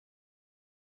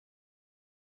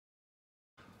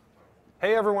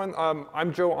Hey everyone,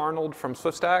 I'm Joe Arnold from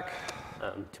SwiftStack.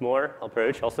 Timur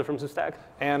Alperovich, also from SwiftStack.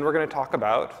 And we're going to talk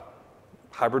about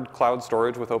hybrid cloud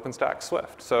storage with OpenStack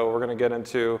Swift. So we're going to get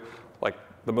into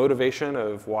the motivation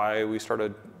of why we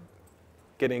started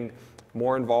getting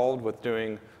more involved with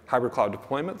doing hybrid cloud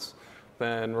deployments.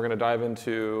 Then we're going to dive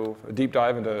into a deep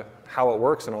dive into how it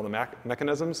works and all the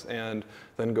mechanisms, and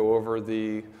then go over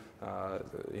the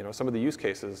some of the use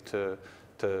cases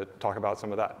to talk about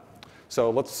some of that.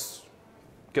 So let's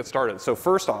get started. So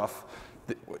first off,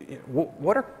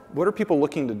 what are people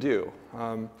looking to do?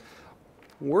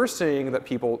 We're seeing that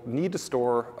people need to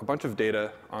store a bunch of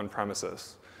data on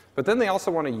premises, but then they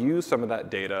also want to use some of that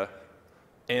data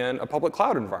in a public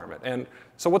cloud environment. And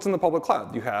so what's in the public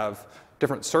cloud? You have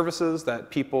different services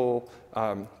that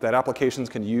that applications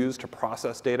can use to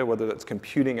process data, whether that's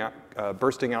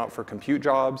bursting out for compute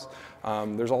jobs.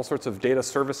 There's all sorts of data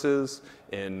services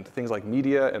in things like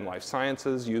media and life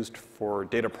sciences used for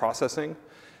data processing.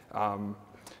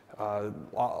 A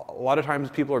lot of times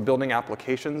people are building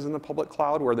applications in the public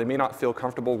cloud where they may not feel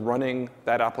comfortable running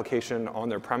that application on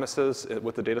their premises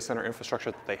with the data center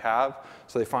infrastructure that they have.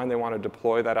 So they find they want to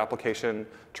deploy that application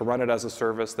to run it as a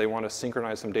service. They want to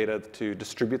synchronize some data to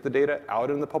distribute the data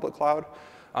out in the public cloud.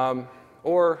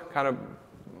 Or kind of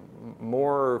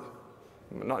more,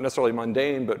 not necessarily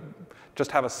mundane, but just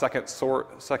have a second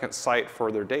site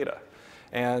for their data.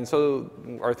 And so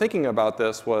our thinking about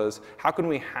this was, how can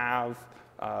we have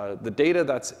the data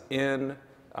that's in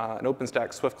an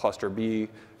OpenStack Swift cluster be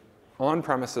on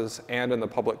premises and in the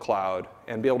public cloud,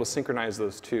 and be able to synchronize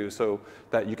those two so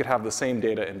that you could have the same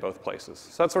data in both places.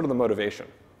 So that's sort of the motivation.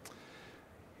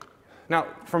 Now,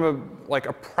 from a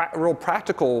real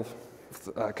practical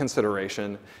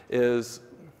consideration is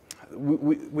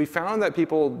we found that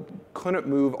people couldn't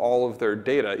move all of their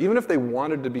data. Even if they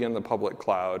wanted to be in the public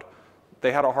cloud,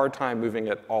 they had a hard time moving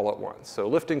it all at once. So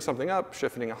lifting something up,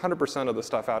 shifting 100% of the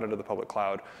stuff out into the public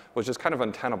cloud was just kind of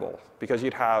untenable, because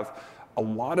you'd have a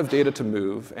lot of data to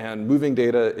move, and moving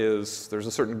data there's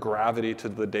a certain gravity to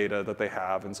the data that they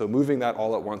have, and so moving that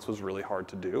all at once was really hard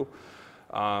to do.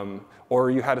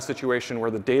 Or you had a situation where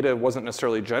the data wasn't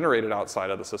necessarily generated outside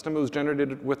of the system, it was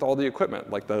generated with all the equipment,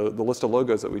 like the list of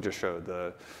logos that we just showed,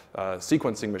 the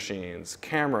sequencing machines,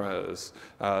 cameras,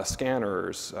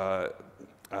 scanners,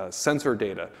 sensor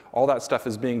data. All that stuff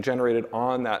is being generated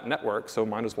on that network, so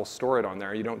might as well store it on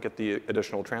there. You don't get the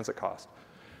additional transit cost.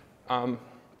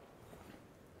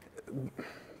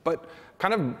 But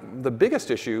kind of the biggest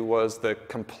issue was the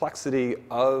complexity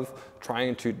of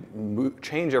trying to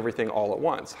change everything all at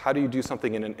once. How do you do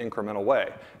something in an incremental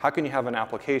way? How can you have an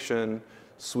application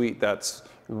suite that's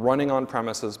running on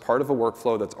premises, part of a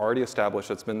workflow that's already established,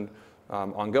 that's been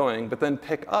ongoing, but then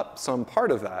pick up some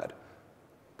part of that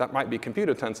might be compute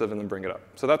intensive, and then bring it up.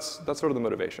 So that's sort of the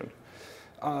motivation.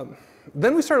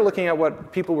 Then we started looking at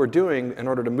what people were doing in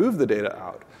order to move the data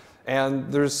out.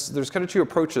 And there's kind of two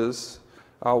approaches.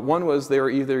 One was they were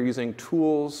either using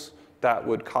tools that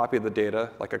would copy the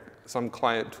data, like some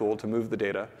client tool to move the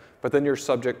data, but then you're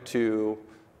subject to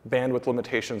bandwidth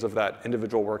limitations of that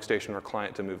individual workstation or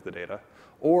client to move the data.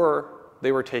 Or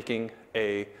they were taking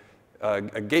a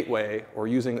gateway or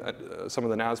using some of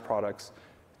the NAS products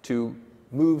to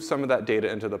move some of that data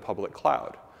into the public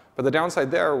cloud. But the downside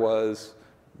there was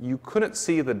you couldn't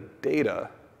see the data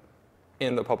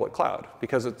in the public cloud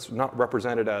because it's not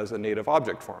represented as a native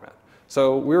object format.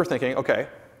 So we were thinking, OK,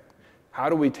 how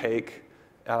do we take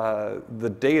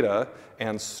the data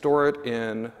and store it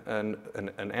in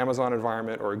an Amazon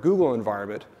environment or a Google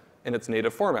environment in its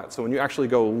native format? So when you actually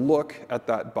go look at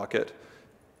that bucket,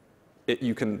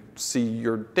 you can see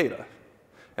your data,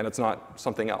 and it's not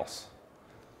something else.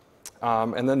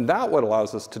 And then what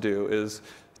allows us to do is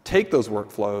take those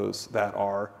workflows that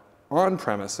are on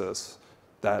premises,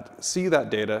 that see that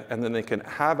data, and then they can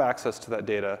have access to that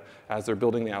data as they're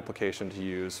building the application to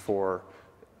use for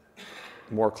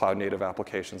more cloud-native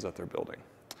applications that they're building.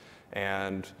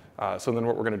 And so then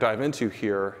what we're going to dive into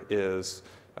here is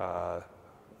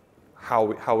how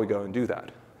we go and do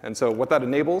that. And so what that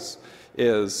enables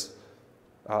is,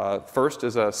 first,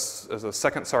 is a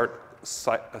second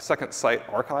site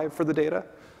archive for the data.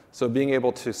 So being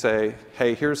able to say,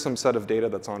 hey, here's some set of data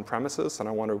that's on premises, and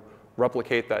I want to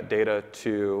replicate that data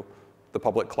to the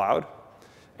public cloud.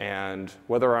 And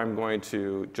whether I'm going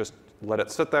to just let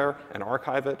it sit there and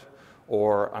archive it,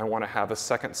 or I want to have a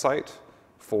second site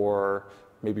for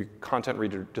maybe content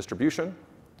redistribution,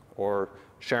 or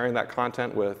sharing that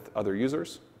content with other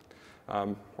users,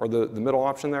 or the middle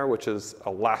option there, which is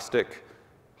elastic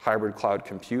hybrid cloud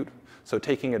compute. So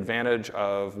taking advantage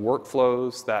of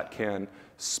workflows that can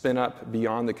spin up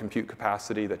beyond the compute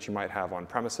capacity that you might have on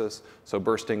premises, so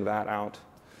bursting that out.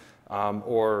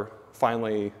 Or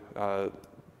finally,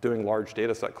 doing large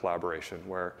data set collaboration,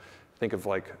 where think of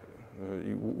like,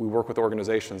 we work with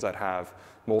organizations that have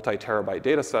multi-terabyte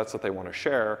data sets that they want to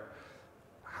share.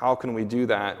 How can we do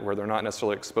that where they're not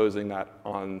necessarily exposing that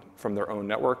from their own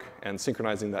network and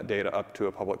synchronizing that data up to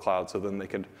a public cloud so then they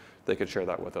could share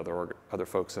that with other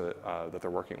folks that they're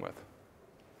working with.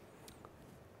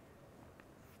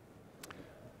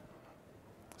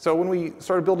 So when we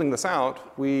started building this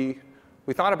out, we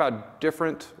thought about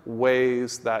different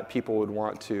ways that people would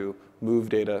want to move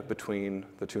data between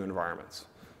the two environments.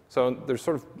 So there's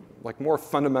sort of like more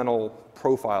fundamental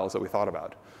profiles that we thought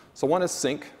about. So one is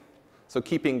sync, so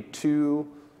keeping two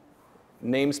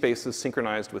namespaces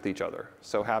synchronized with each other.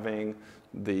 So having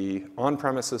the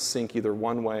on-premises sync either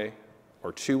one way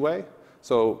or two way.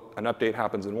 So an update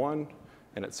happens in one,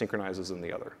 and it synchronizes in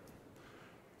the other.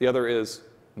 The other is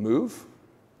move,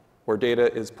 where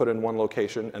data is put in one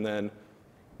location and then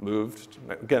moved.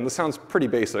 Again, this sounds pretty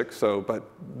basic, but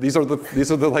these are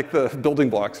the building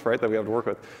blocks, right, that we have to work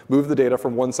with. Move the data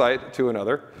from one site to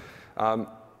another.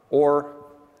 Or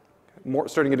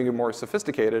starting getting more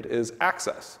sophisticated is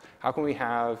access. How can we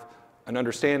have an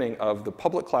understanding of the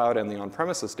public cloud and the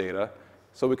on-premises data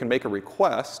so we can make a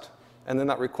request, and then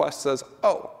that request says,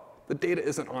 oh, the data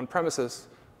isn't on-premises.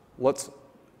 Let's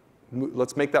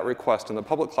make that request in the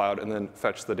public cloud and then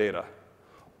fetch the data.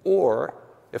 Or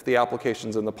if the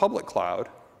application's in the public cloud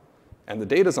and the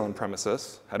data's on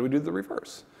premises, how do we do the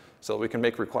reverse? So we can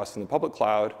make requests in the public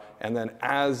cloud and then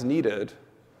as needed,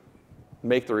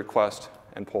 make the request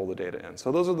and pull the data in.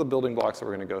 So those are the building blocks that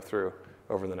we're going to go through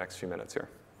over the next few minutes here.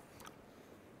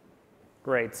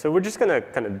 Great. So we're just going to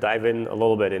kind of dive in a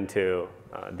little bit into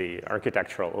the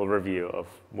architectural overview of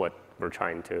what we're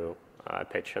trying to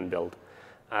pitch and build.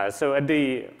 So at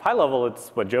the high level, it's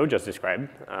what Joe just described.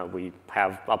 We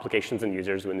have applications and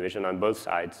users we envision on both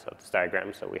sides of this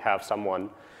diagram. So we have someone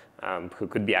who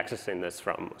could be accessing this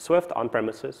from Swift on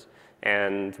premises.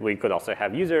 And we could also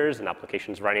have users and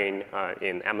applications running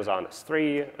in Amazon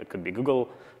S3. It could be Google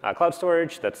Cloud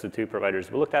Storage. That's the two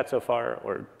providers we looked at so far,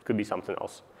 or it could be something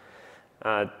else.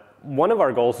 One of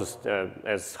our goals is,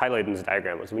 as highlighted in this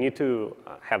diagram, is we need to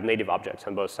have native objects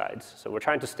on both sides. So we're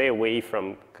trying to stay away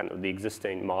from kind of the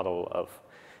existing model of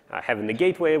having the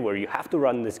gateway where you have to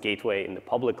run this gateway in the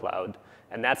public cloud,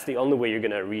 and that's the only way you're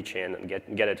going to reach in and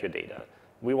get at your data.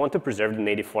 We want to preserve the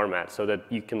native format so that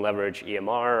you can leverage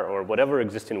EMR or whatever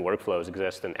existing workflows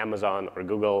exist in Amazon or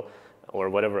Google or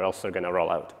whatever else they're going to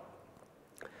roll out.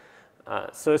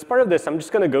 So as part of this, I'm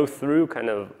just going to go through kind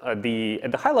of at the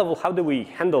high level, how do we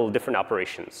handle different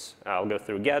operations? I'll go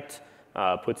through get,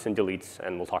 puts, and deletes,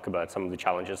 and we'll talk about some of the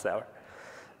challenges there.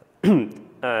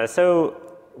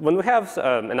 So when we have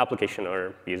an application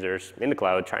or users in the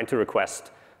cloud trying to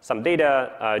request some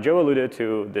data, Joe alluded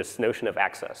to this notion of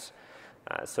access.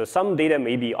 So some data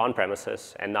may be on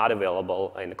premises and not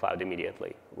available in the cloud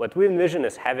immediately. What we envision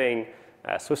is having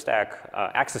a SwiftStack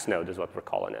access node is what we're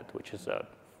calling it, which is a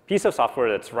piece of software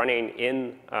that's running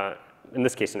in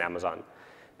this case, in Amazon.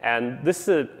 And this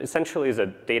essentially is a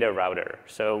data router.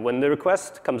 So when the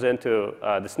request comes into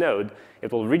this node,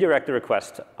 it will redirect the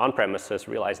request on premises,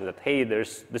 realizing that, hey,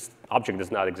 this object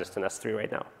does not exist in S3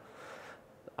 right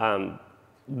now.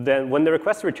 Then when the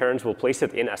request returns, we'll place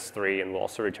it in S3, and we'll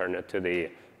also return it to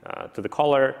the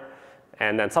caller.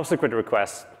 And then subsequent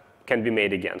requests can be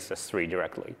made against S3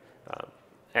 directly.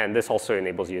 And this also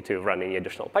enables you to run any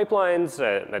additional pipelines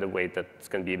at a rate that's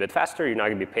going to be a bit faster. You're not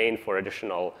going to be paying for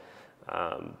additional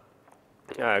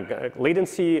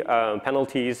latency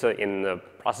penalties in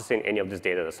processing any of this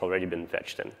data that's already been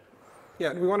fetched in.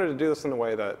 Yeah, we wanted to do this in a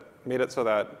way that made it so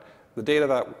that the data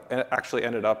that actually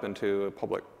ended up into a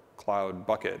public cloud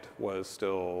bucket was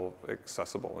still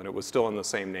accessible, and it was still in the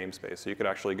same namespace. So you could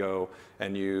actually go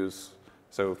and use,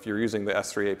 so if you're using the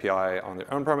S3 API on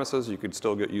the on-premises, you could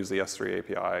still use the S3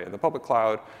 API in the public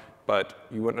cloud, but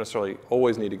you wouldn't necessarily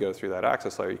always need to go through that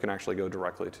access layer. You can actually go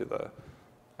directly to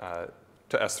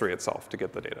to S3 itself to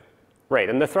get the data. Right,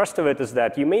 and the thrust of it is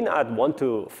that you may not want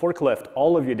to forklift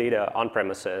all of your data on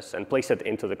premises and place it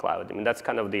into the cloud. I mean, that's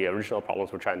kind of the original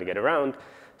problems we're trying to get around.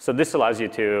 So this allows you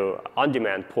to, on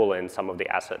demand, pull in some of the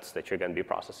assets that you're going to be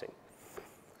processing.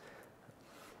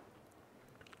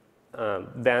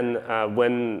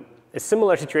 When a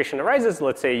similar situation arises,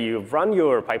 let's say you've run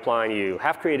your pipeline, you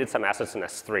have created some assets in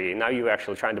S3, now you're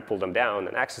actually trying to pull them down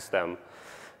and access them.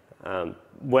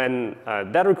 When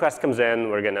that request comes in,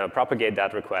 we're going to propagate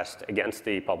that request against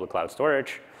the public cloud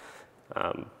storage.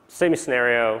 Same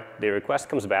scenario, the request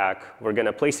comes back. We're going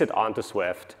to place it onto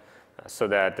Swift so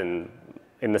that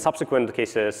in the subsequent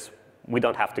cases, we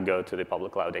don't have to go to the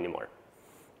public cloud anymore.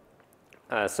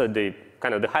 So the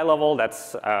kind of the high level,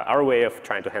 that's our way of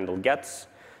trying to handle gets.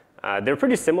 They're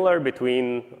pretty similar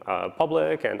between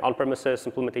public and on-premises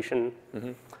implementation.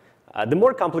 The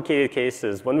more complicated case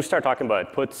is when we start talking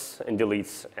about puts and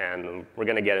deletes, and we're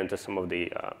going to get into some of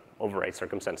the override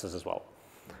circumstances as well.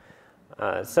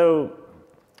 So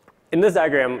in this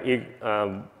diagram,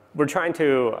 we're trying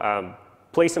to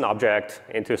place an object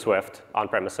into Swift on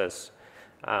premises.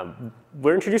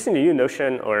 We're introducing a new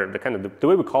notion, or the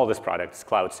way we call this product is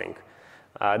Cloud Sync.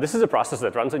 This is a process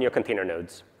that runs on your container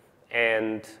nodes.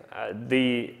 And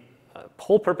the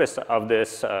whole purpose of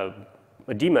this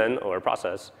daemon or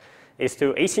process is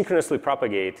to asynchronously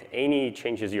propagate any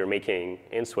changes you're making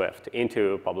in Swift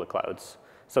into public clouds.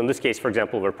 So in this case, for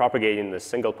example, we're propagating this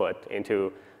single put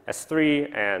into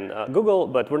S3 and Google,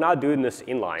 but we're not doing this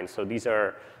inline. So these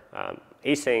are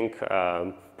async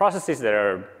processes that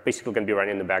are basically going to be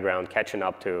running in the background, catching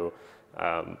up to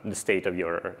the state of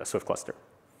your Swift cluster.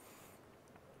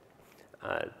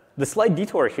 The slight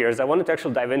detour here is I wanted to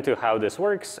actually dive into how this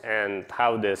works and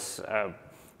how this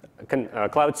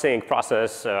Cloud Sync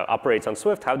process operates on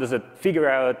Swift. How does it figure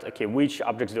out, OK, which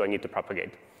objects do I need to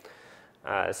propagate?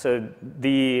 So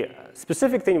the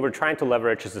specific thing we're trying to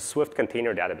leverage is the Swift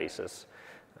container databases.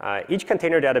 Each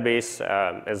container database,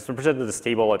 as represented in this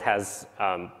table, it has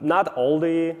not all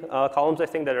the columns, I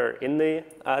think, that are in the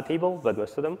table, but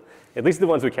most of them, at least the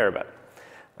ones we care about.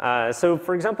 So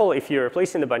for example, if you're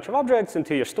placing a bunch of objects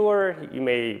into your store, you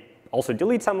may also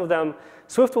delete some of them.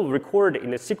 Swift will record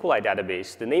in a SQLite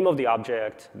database the name of the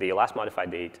object, the last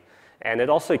modified date, and it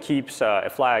also keeps a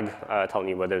flag telling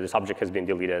you whether this object has been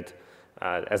deleted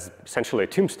as essentially a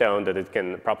tombstone that it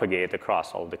can propagate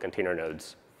across all of the container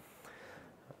nodes.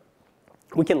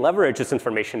 We can leverage this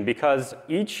information because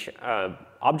each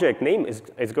object name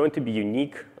is going to be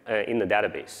unique in the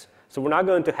database. So we're not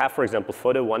going to have, for example,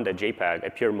 photo1.jpg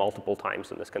appear multiple times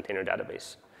in this container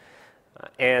database.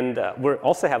 And we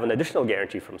also have an additional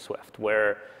guarantee from Swift,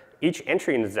 where each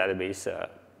entry in this database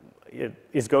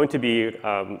is going to be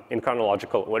in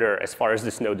chronological order as far as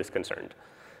this node is concerned.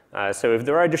 So if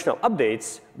there are additional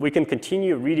updates, we can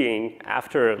continue reading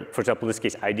after, for example, in this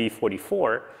case, ID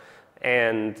 44,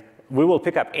 and we will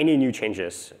pick up any new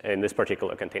changes in this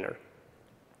particular container.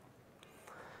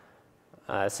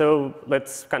 So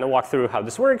let's kind of walk through how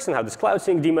this works and how this Cloud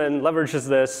Sync daemon leverages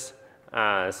this.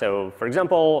 So for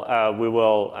example, we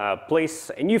will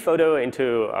place a new photo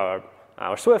into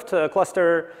our Swift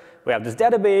cluster. We have this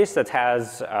database that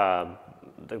has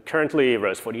currently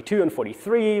rows 42 and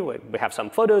 43. We have some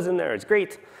photos in there. It's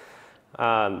great.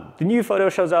 The new photo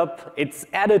shows up. It's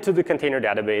added to the container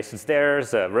database. It's there.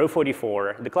 It's row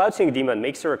 44. The Cloud Sync daemon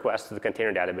makes a request to the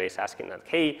container database asking that,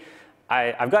 hey,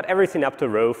 I've got everything up to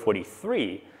row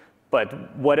 43,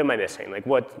 but what am I missing? Like,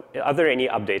 are there any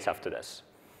updates after this?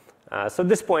 So at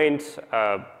this point,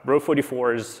 row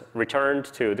 44 is returned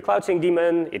to the Cloud Sync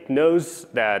daemon. It knows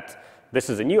that this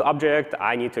is a new object.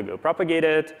 I need to go propagate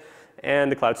it. And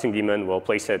the Cloud Sync daemon will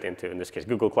place it into, in this case,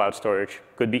 Google Cloud Storage.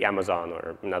 Could be Amazon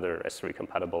or another S3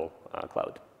 compatible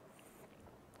cloud.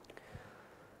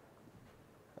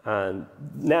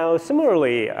 Now,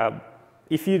 similarly,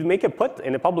 if you make a put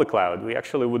in a public cloud, we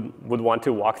actually would want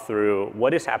to walk through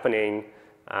what is happening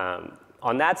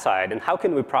on that side and how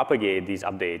can we propagate these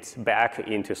updates back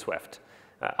into Swift.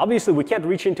 Obviously, we can't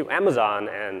reach into Amazon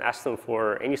and ask them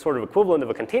for any sort of equivalent of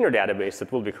a container database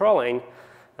that will be crawling.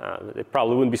 They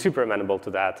probably wouldn't be super amenable to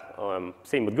that.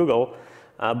 Same with Google.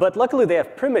 But luckily, they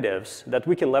have primitives that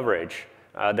we can leverage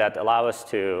that allow us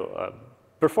to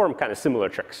perform kind of similar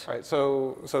tricks. Right.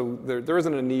 So there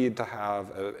isn't a need to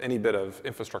have any bit of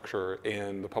infrastructure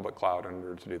in the public cloud in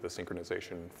order to do the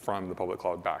synchronization from the public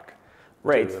cloud back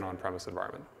to an on-premise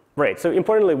environment. Right. So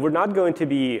importantly, we're not going to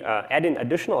be adding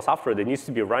additional software that needs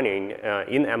to be running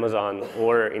in Amazon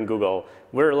or in Google.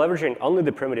 We're leveraging only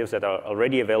the primitives that are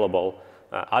already available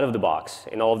out of the box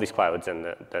in all of these clouds and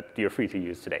that you're free to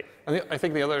use today. I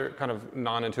think the other kind of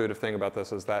non-intuitive thing about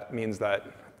this is that means that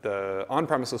the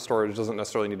on-premises storage doesn't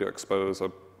necessarily need to expose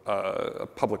a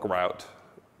public route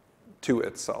to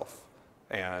itself.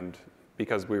 And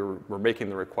because we're making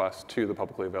the request to the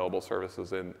publicly available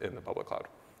services in the public cloud.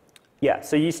 Yeah,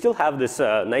 so you still have this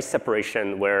nice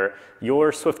separation where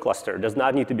your Swift cluster does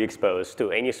not need to be exposed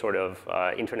to any sort of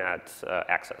internet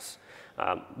access.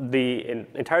 The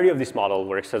entirety of this model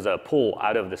works as a pull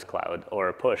out of this cloud or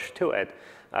a push to it.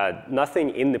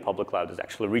 Nothing in the public cloud is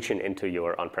actually reaching into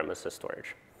your on-premises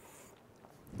storage.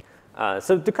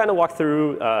 So to kind of walk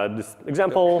through this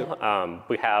example,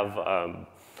 we have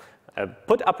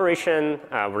Put operation,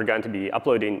 we're going to be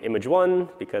uploading image 1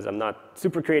 because I'm not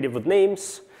super creative with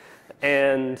names.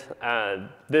 And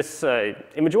this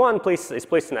image 1 is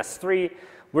placed in S3.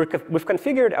 We've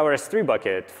configured our S3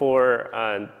 bucket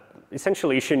for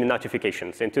essentially issuing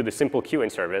notifications into the simple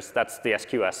queuing service. That's the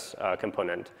SQS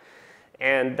component.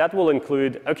 And that will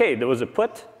include, OK, there was a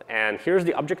put, and here's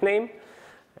the object name.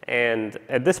 And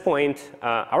at this point,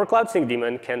 our Cloud Sync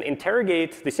daemon can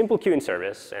interrogate the simple queuing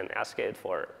service and ask it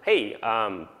for, hey,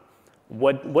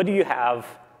 what do you have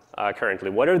currently?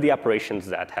 What are the operations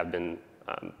that have been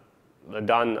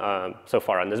done so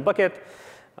far on this bucket?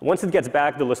 Once it gets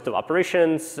back the list of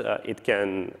operations, it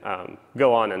can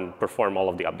go on and perform all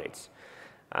of the updates.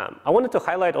 I wanted to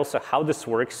highlight also how this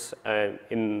works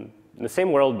in the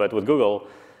same world, but with Google.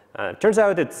 Turns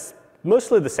out it's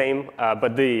mostly the same,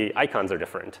 but the icons are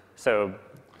different. So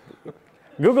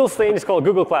Google's thing is called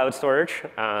Google Cloud Storage,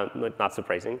 not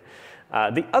surprising.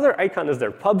 The other icon is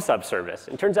their pub sub service.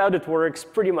 And turns out it works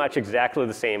pretty much exactly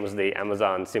the same as the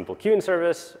Amazon simple queuing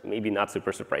service, maybe not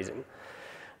super surprising.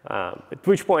 At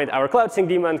which point, our Cloud Sync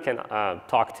daemon can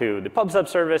talk to the pub sub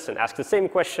service and ask the same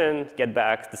question, get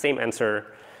back the same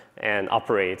answer, and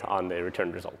operate on the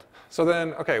returned result. So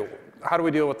then, OK, how do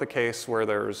we deal with the case where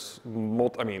there's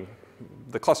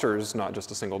the cluster is not just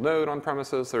a single node on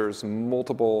premises. There's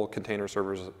multiple container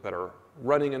servers that are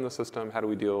running in the system. How do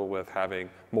we deal with having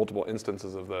multiple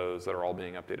instances of those that are all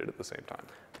being updated at the same time?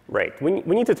 Right. We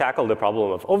need to tackle the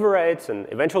problem of overwrites and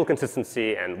eventual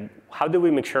consistency. And how do we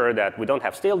make sure that we don't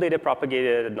have stale data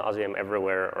propagated ad nauseum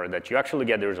everywhere, or that you actually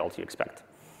get the results you expect?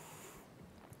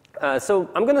 So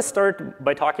I'm going to start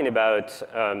by talking about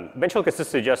eventual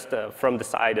consistency just from the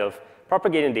side of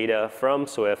propagating data from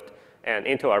Swift and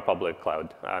into our public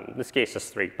cloud. In this case,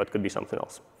 S3, but could be something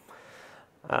else.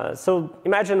 So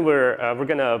imagine we're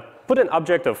going to put an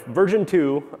object of version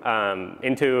 2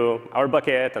 into our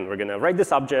bucket, and we're going to write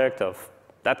this object of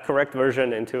that correct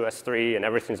version into S3, and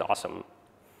everything's awesome.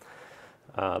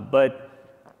 But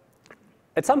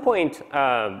at some point,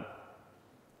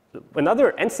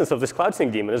 another instance of this Cloud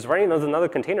Sync daemon is running on another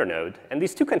container node. And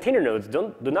these two container nodes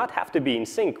do not have to be in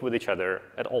sync with each other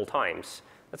at all times.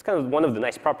 That's kind of one of the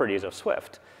nice properties of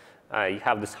Swift. You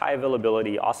have this high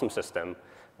availability, awesome system,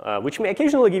 which may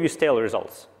occasionally give you stale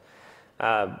results.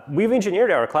 We've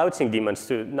engineered our Cloud Sync daemons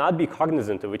to not be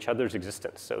cognizant of each other's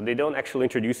existence. So they don't actually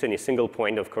introduce any single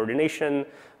point of coordination.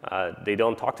 They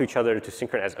don't talk to each other to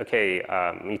synchronize, OK,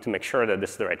 we need to make sure that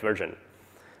this is the right version.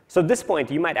 So at this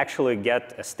point, you might actually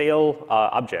get a stale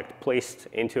object placed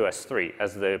into S3,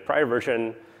 as the prior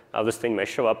version of this thing may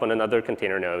show up on another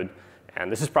container node. And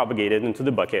this is propagated into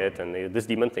the bucket, and this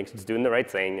daemon thinks it's doing the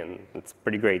right thing, and it's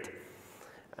pretty great.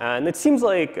 And it seems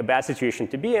like a bad situation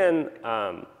to be in,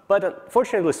 but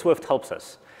unfortunately, Swift helps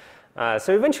us.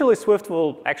 So eventually, Swift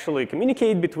will actually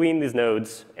communicate between these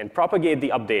nodes and propagate the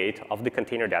update of the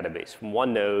container database from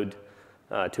one node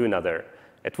to another,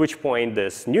 at which point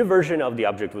this new version of the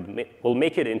object will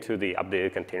make it into the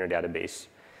updated container database.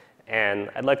 And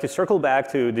I'd like to circle back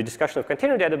to the discussion of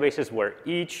container databases where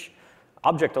each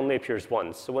object only appears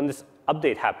once. So when this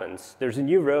update happens, there's a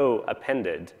new row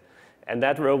appended. And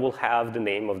that row will have the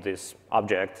name of this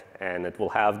object, and it will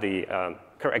have the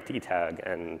correct e-tag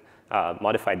and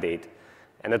modified date.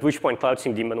 And at which point, Cloud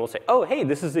Sync daemon will say, oh, hey,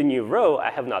 this is a new row.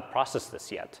 I have not processed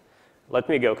this yet. Let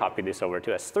me go copy this over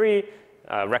to S3,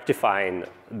 rectifying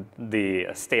the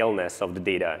staleness of the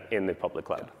data in the public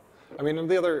cloud. I mean,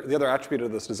 and the other attribute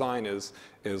of this design is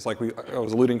like I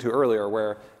was alluding to earlier,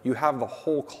 where you have the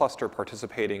whole cluster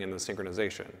participating in the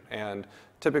synchronization. And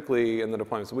typically, in the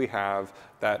deployments we have,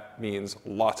 that means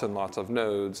lots and lots of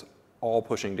nodes all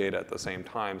pushing data at the same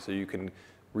time, so you can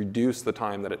reduce the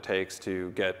time that it takes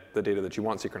to get the data that you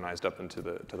want synchronized up into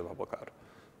the public cloud.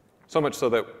 So much so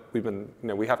that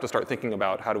we have to start thinking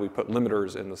about how do we put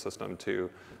limiters in the system to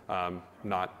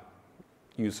not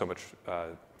use so much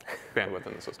bandwidth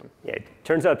in the system. Yeah, it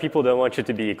turns out people don't want you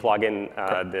to be clogging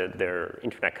their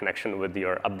internet connection with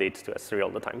your updates to S3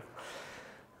 all the time.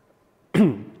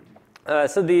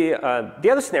 So the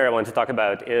other scenario I want to talk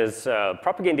about is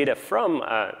propagating data from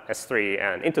S3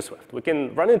 and into Swift. We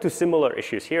can run into similar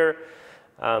issues here.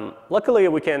 Luckily,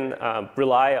 we can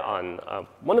rely on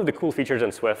one of the cool features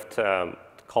in Swift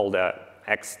called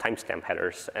X timestamp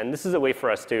headers. And this is a way for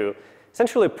us to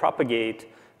essentially propagate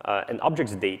an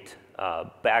object's date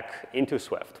back into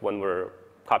Swift when we're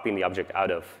copying the object out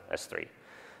of S3.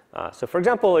 So for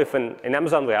example, if in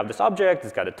Amazon we have this object,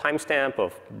 it's got a timestamp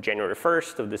of January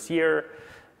 1st of this year,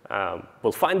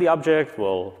 we'll find the object,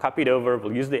 we'll copy it over,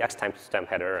 we'll use the X timestamp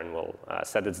header, and we'll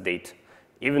set its date,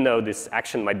 even though this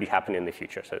action might be happening in the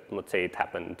future. So let's say it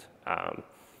happened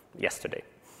yesterday.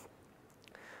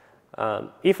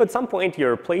 If at some point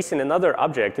you're placing another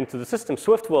object into the system,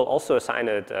 Swift will also assign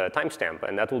it a timestamp,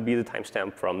 and that will be the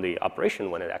timestamp from the operation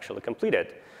when it actually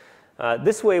completed.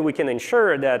 This way, we can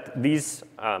ensure that these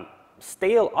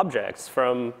stale objects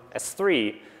from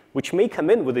S3, which may come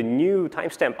in with a new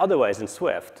timestamp otherwise in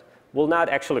Swift, will not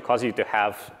actually cause you to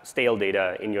have stale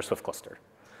data in your Swift cluster.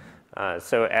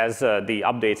 So as the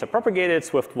updates are propagated,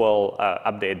 Swift will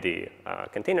update the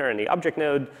container and the object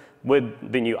node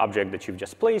with the new object that you've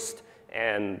just placed,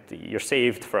 and you're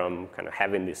saved from kind of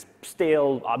having these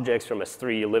stale objects from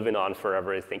S3 living on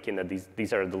forever, thinking that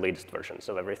these are the latest versions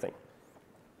of everything.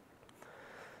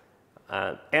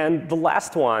 And the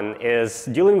last one is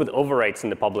dealing with overwrites in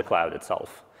the public cloud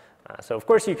itself. So of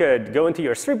course, you could go into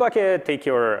your S3 bucket, take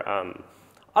your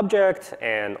object,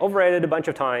 and overwrite it a bunch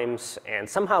of times. And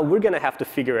somehow, we're going to have to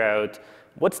figure out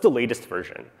what's the latest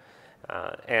version.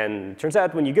 And it turns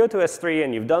out when you go to S3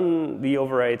 and you've done the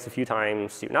overwrites a few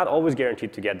times, you're not always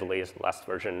guaranteed to get the last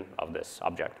version of this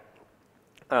object.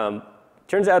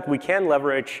 Turns out we can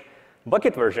leverage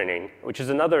bucket versioning, which is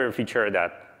another feature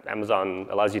that Amazon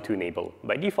allows you to enable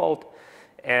by default.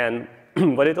 And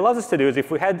what it allows us to do is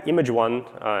if we had image 1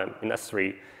 in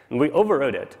S3 and we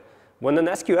overwrote it, when an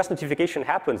SQS notification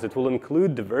happens, it will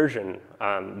include the version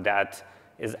that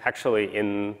is actually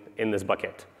in this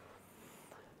bucket.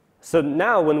 So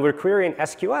now when we're querying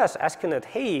SQS, asking it,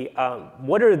 hey,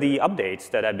 what are the updates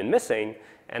that I've been missing?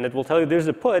 And it will tell you there's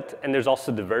a put, and there's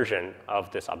also the version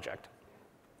of this object.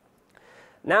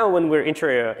 Now when we're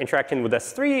interacting with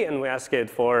S3 and we ask it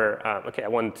for, OK, I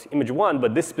want image 1,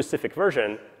 but this specific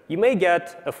version, you may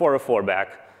get a 404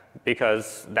 back,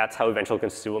 because that's how eventual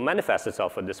consistency will manifest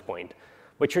itself at this point.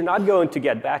 But you're not going to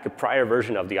get back a prior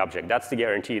version of the object. That's the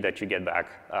guarantee that you get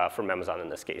back from Amazon in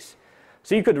this case.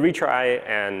 So you could retry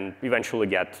and eventually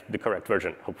get the correct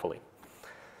version, hopefully.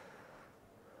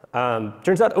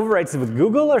 Turns out overwrites with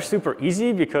Google are super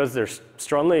easy because they're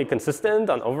strongly consistent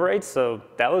on overwrites. So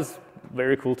that was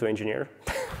very cool to engineer.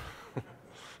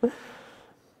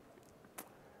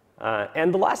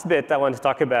 And the last bit I want to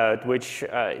talk about, which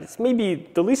is maybe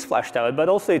the least fleshed out, but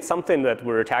also it's something that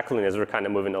we're tackling as we're kind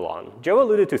of moving along. Joe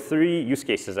alluded to 3 use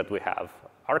cases that we have: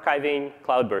 archiving,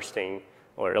 cloud bursting,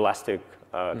 or elastic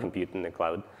compute in the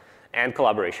cloud, and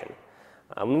collaboration.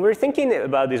 When we're thinking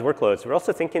about these workloads, we're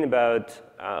also thinking about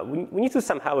we need to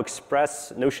somehow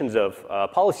express notions of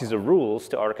policies or rules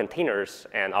to our containers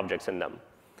and objects in them.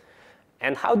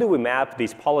 And how do we map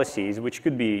these policies, which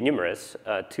could be numerous,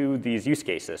 to these use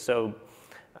cases? So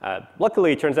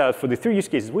luckily, it turns out for the 3 use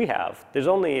cases we have, there's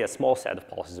only a small set of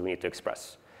policies we need to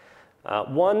express.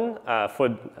 One, for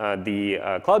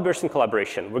the cloud bursting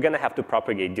collaboration, we're going to have to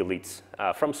propagate deletes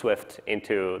from Swift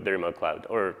into the remote cloud,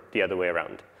 or the other way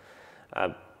around.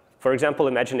 For example,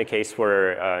 imagine a case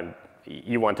where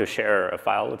you want to share a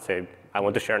file. Let's say I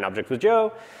want to share an object with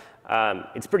Joe.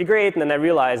 It's pretty great, and then I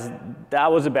realized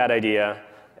that was a bad idea,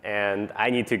 and I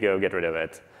need to go get rid of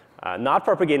it. Not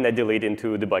propagating that delete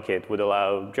into the bucket would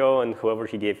allow Joe and whoever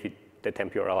he gave the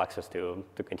temp URL access to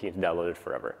continue to download it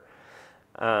forever.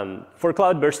 For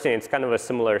cloud bursting, it's kind of a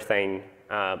similar thing.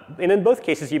 And in both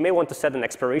cases, you may want to set an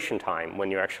expiration time when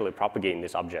you're actually propagating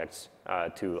these objects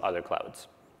to other clouds.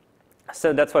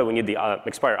 So that's why we need the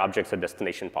expire objects at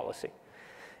destination policy.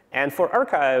 And for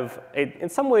archive, in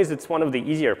some ways, it's one of the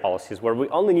easier policies where we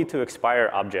only need to expire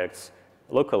objects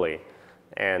locally.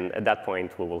 And at that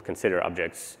point, we will consider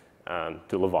objects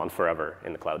to live on forever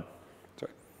in the cloud.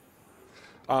 Sorry.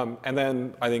 And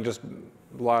then I think just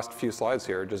the last few slides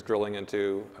here, just drilling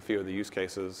into a few of the use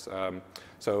cases.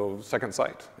 So second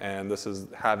site, and this is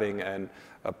having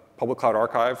a public cloud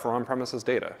archive for on-premises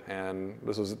data. And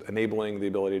this is enabling the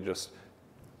ability to just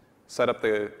set up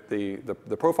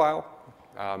the profile,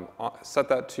 set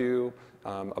that to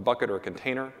a bucket or a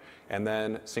container, and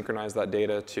then synchronize that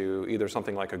data to either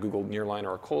something like a Google Nearline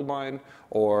or a Coldline,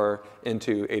 or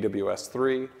into AWS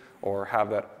 3, or have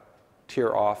that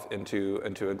tier off into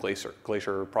a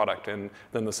Glacier product. And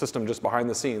then the system just behind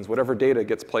the scenes, whatever data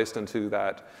gets placed into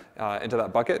that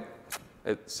bucket,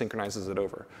 it synchronizes it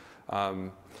over.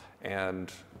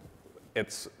 And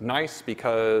it's nice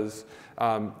because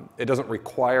it doesn't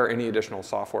require any additional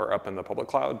software up in the public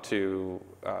cloud to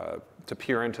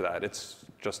peer into that. It's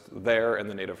just there in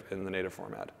the native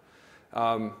format.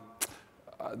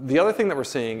 The other thing that we're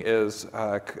seeing is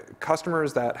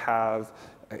customers that have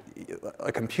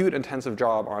a compute-intensive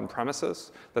job on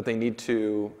premises that they need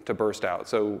to burst out.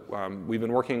 So we've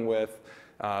been working with,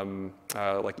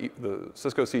 like the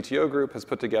Cisco CTO group has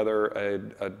put together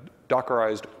a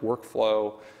Dockerized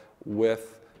workflow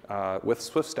with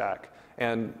SwiftStack.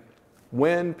 And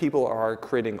when people are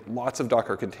creating lots of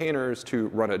Docker containers to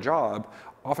run a job,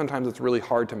 oftentimes it's really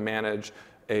hard to manage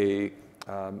an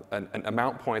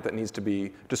amount point that needs to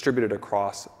be distributed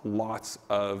across lots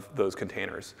of those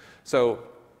containers. So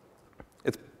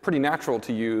it's pretty natural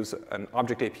to use an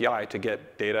object API to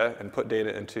get data and put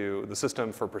data into the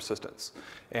system for persistence.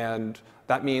 And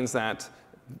that means that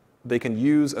they can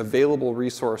use available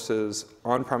resources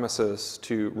on premises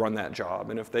to run that job.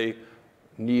 And if they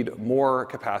need more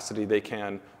capacity, they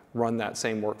can run that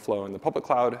same workflow in the public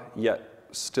cloud, yet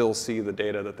still see the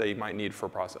data that they might need for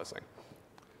processing.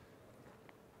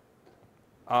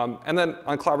 And then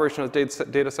on collaboration with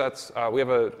data sets, we have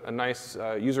a nice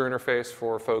user interface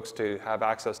for folks to have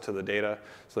access to the data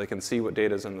so they can see what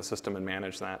data is in the system and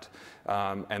manage that.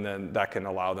 And then that can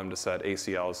allow them to set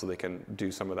ACLs so they can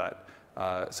do some of that,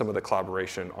 some of the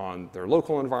collaboration on their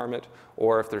local environment.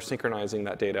 Or if they're synchronizing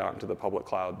that data out into the public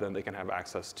cloud, then they can have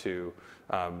access to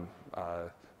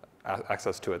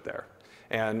it there.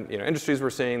 And industries we're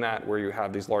seeing that where you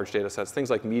have these large data sets, things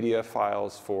like media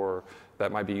files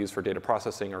that might be used for data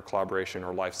processing or collaboration,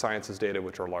 or life sciences data,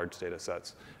 which are large data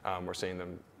sets. We're seeing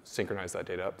them synchronize that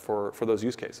data up for those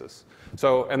use cases.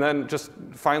 So, and then just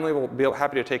finally, we'll be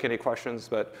happy to take any questions,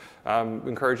 but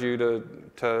encourage you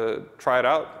to try it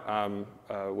out.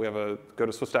 We have go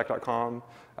to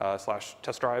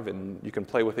swiftstack.com/test drive, and you can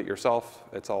play with it yourself.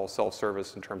 It's all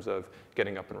self-service in terms of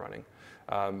getting up and running.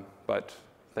 But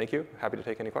thank you. Happy to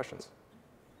take any questions.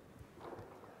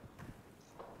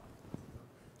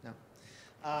 No.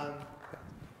 Are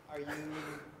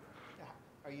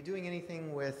you doing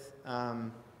anything with,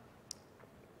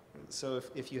 so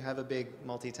if you have a big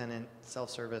multi-tenant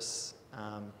self-service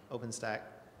OpenStack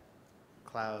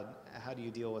cloud, how do you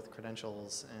deal with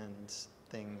credentials and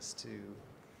things to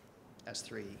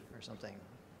S3 or something?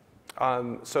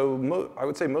 So I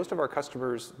would say most of our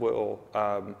customers will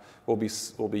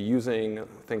be using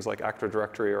things like Active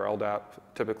Directory or LDAP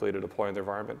typically to deploy in their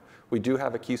environment. We do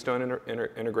have a Keystone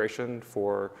integration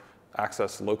for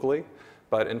access locally,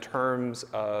 but in terms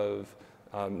of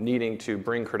needing to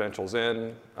bring credentials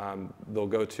in, they'll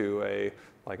go to an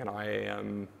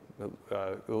IAM.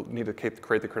 They'll need to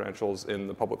create the credentials in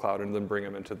the public cloud and then bring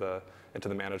them into the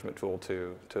management tool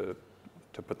to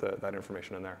put that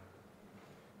information in there.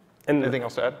 And anything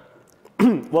else to add?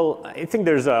 Well, I think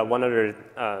there's one other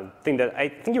thing that I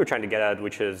think you were trying to get at,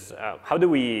 which is how do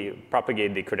we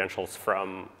propagate the credentials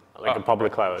from a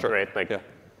public cloud, sure. right? Like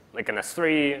an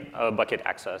S3 bucket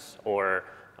access or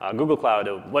Google Cloud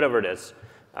or whatever it is,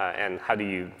 and how do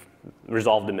you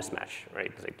resolve the mismatch,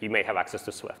 right? Like you may have access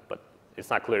to Swift, but it's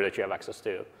not clear that you have access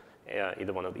to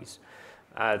either one of these.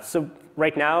 So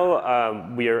right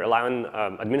now, we are allowing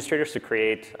administrators to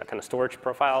create kind of storage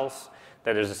profiles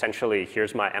that is essentially,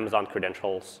 here's my Amazon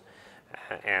credentials.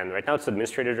 And right now it's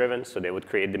administrator driven, so they would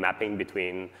create the mapping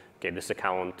between, okay, this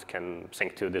account can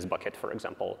sync to this bucket, for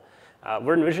example.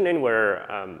 We're envisioning where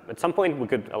at some point we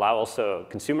could allow also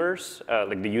consumers,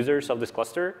 like the users of this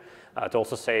cluster, to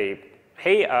also say,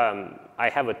 hey, I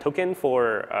have a token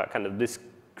for kind of this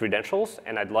credentials,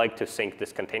 and I'd like to sync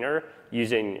this container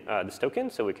using this token,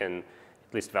 so we can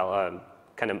at least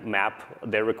kind of map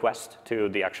their request to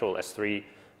the actual S3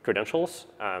 credentials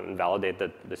and validate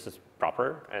that this is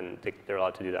proper, and they're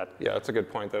allowed to do that. Yeah, that's a good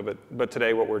point, though. But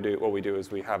today, what we do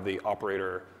is we have the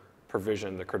operator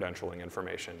provision the credentialing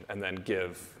information, and then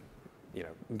give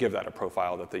that a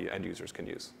profile that the end users can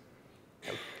use.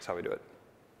 That's how we do it.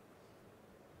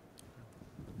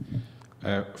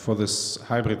 For this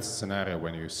hybrid scenario,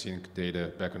 when you sync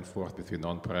data back and forth between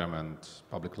on-prem and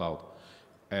public cloud,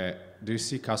 do you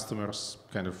see customers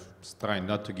kind of trying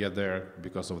not to get there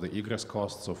because of the egress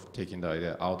costs of taking the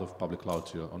data out of public cloud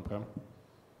to on-prem?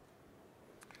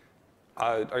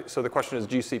 So the question is,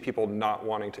 do you see people not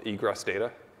wanting to egress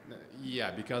data?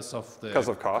 Yeah, because of the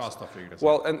cost of egress.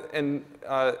 Well, and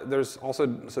there's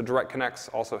also, so direct connects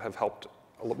also have helped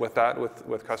with that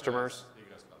with customers.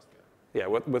 Yeah,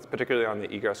 with particularly on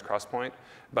the egress cross point,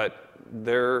 but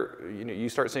you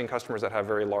start seeing customers that have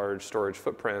very large storage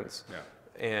footprints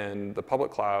in the public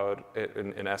cloud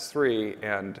in S3,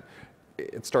 and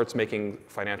it starts making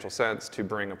financial sense to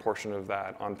bring a portion of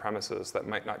that on premises that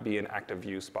might not be in active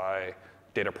use by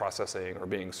data processing or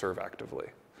being served actively.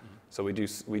 Mm-hmm. So we do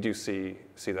see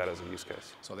that as a use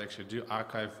case. So they actually do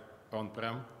archive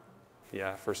on-prem?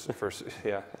 Yeah, first,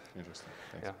 yeah. Interesting.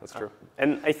 Thanks. Yeah, that's true.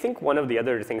 And I think one of the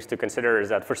other things to consider is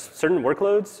that for certain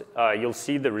workloads, you'll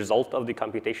see the result of the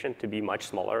computation to be much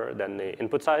smaller than the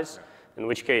input size, in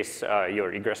which case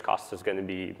your egress cost is going to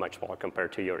be much smaller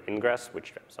compared to your ingress,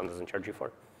 which Amazon doesn't charge you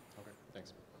for. Okay,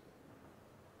 thanks.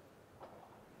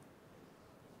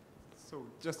 So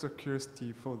just a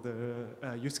curiosity for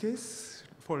the use case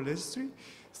for registry.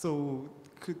 So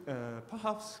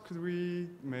perhaps could we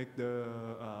make the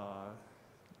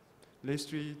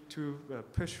registry to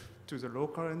push to the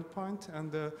local endpoint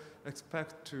and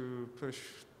expect to push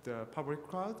the public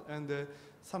cloud and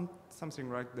something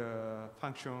like the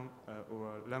function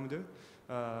or Lambda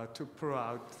to pull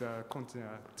out the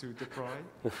container to deploy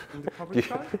in the public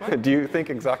cloud? Right? Do you think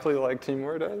exactly like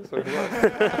Timur does? Or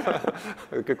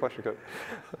what? Good question,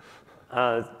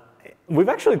 Code. We've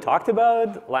actually talked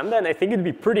about Lambda, and I think it'd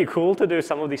be pretty cool to do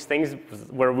some of these things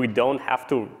where we don't have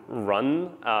to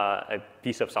run a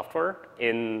piece of software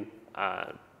in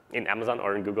Amazon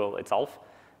or in Google itself.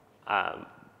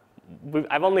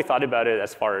 I've only thought about it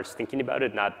as far as thinking about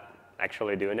it, not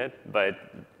actually doing it, but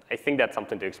I think that's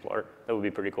something to explore. That would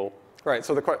be pretty cool. Right,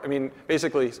 so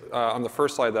basically on the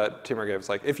first slide that Timur gave, it's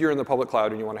like if you're in the public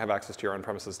cloud and you want to have access to your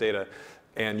on-premises data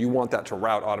and you want that to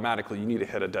route automatically, you need to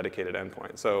hit a dedicated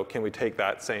endpoint. So can we take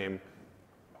that same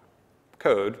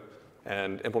code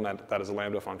and implement that as a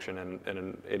Lambda function in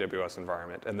an AWS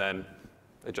environment, and then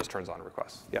it just turns on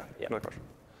requests? Yeah, another question.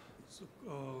 So,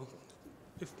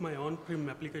 if my on-prem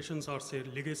applications are, say,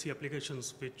 legacy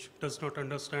applications which does not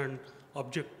understand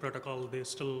object protocol, they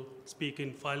still speak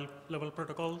in file-level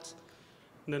protocols,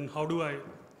 then how do I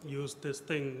use this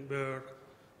thing where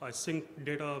I sync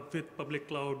data with public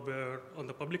cloud, where on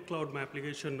the public cloud my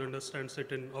application understands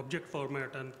it in object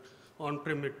format, and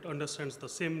on-prem it understands the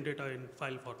same data in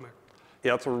file format?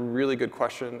 Yeah, that's a really good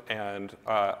question, and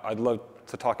I'd love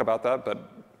to talk about that,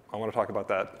 but I want to talk about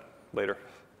that later.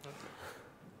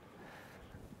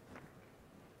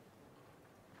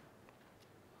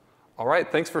 All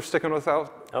right, thanks for sticking with us.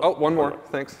 Oh, one more,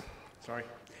 thanks. Sorry.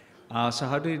 So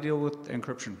how do you deal with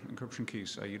encryption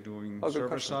keys? Are you doing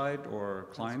server-side or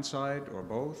client-side or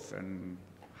both? And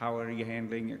how are you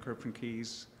handling encryption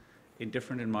keys in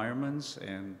different environments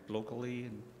and locally?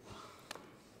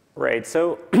 Right,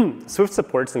 so Swift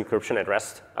supports encryption at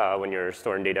rest when you're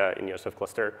storing data in your Swift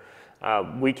cluster.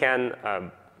 We can,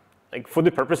 for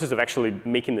the purposes of actually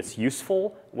making this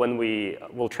useful, when we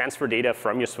will transfer data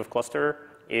from your Swift cluster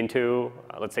into,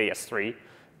 let's say, S3,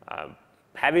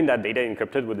 having that data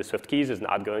encrypted with the Swift keys is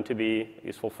not going to be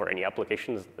useful for any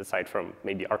applications aside from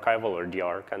maybe archival or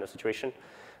DR kind of situation.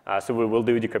 So we will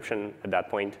do decryption at that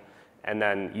point. And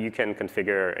then you can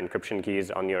configure encryption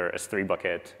keys on your S3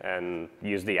 bucket and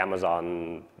use the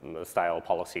Amazon style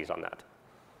policies on that.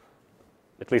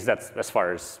 At least that's as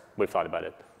far as we've thought about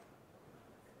it.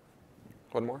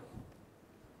 One more?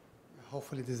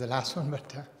 Hopefully this is the last one,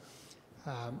 but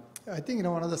I think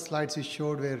one of the slides you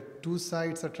showed where two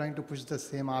sides are trying to push the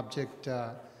same object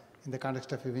in the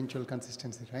context of eventual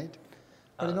consistency, right?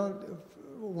 But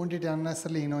won't it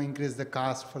unnecessarily increase the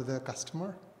cost for the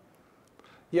customer?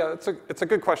 Yeah, it's a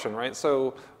good question, right?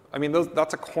 So, I mean,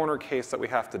 that's a corner case that we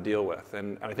have to deal with,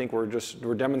 and I think we're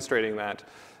demonstrating that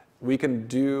we can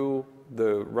do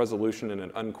the resolution in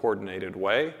an uncoordinated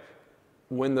way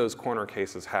when those corner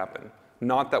cases happen.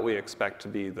 Not that we expect to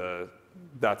be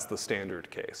that's the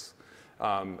standard case,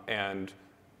 and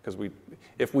because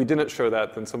if we didn't show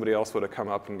that, then somebody else would have come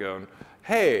up and gone,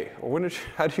 "Hey,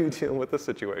 how do you deal with this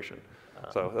situation?"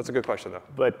 So that's a good question, though.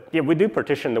 But yeah, we do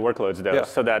partition the workloads, though,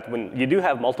 so that when you do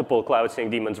have multiple Cloud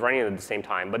Sync daemons running at the same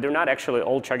time, but they're not actually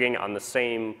all chugging on the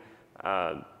same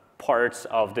parts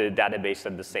of the database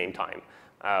at the same time.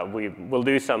 We will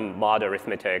do some mod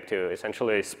arithmetic to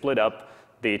essentially split up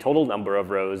the total number of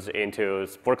rows into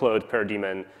workload per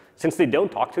daemon. Since they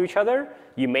don't talk to each other,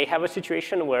 you may have a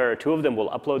situation where two of them will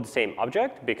upload the same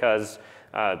object because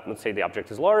let's say the object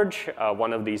is large,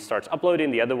 one of these starts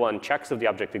uploading, the other one checks if the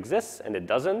object exists, and it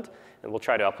doesn't, and we'll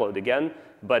try to upload again.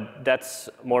 But that's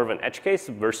more of an edge case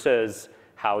versus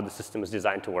how the system is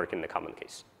designed to work in the common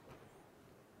case.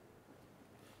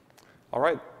 All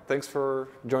right, thanks for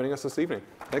joining us this evening.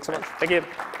 Thanks so much. Thank you.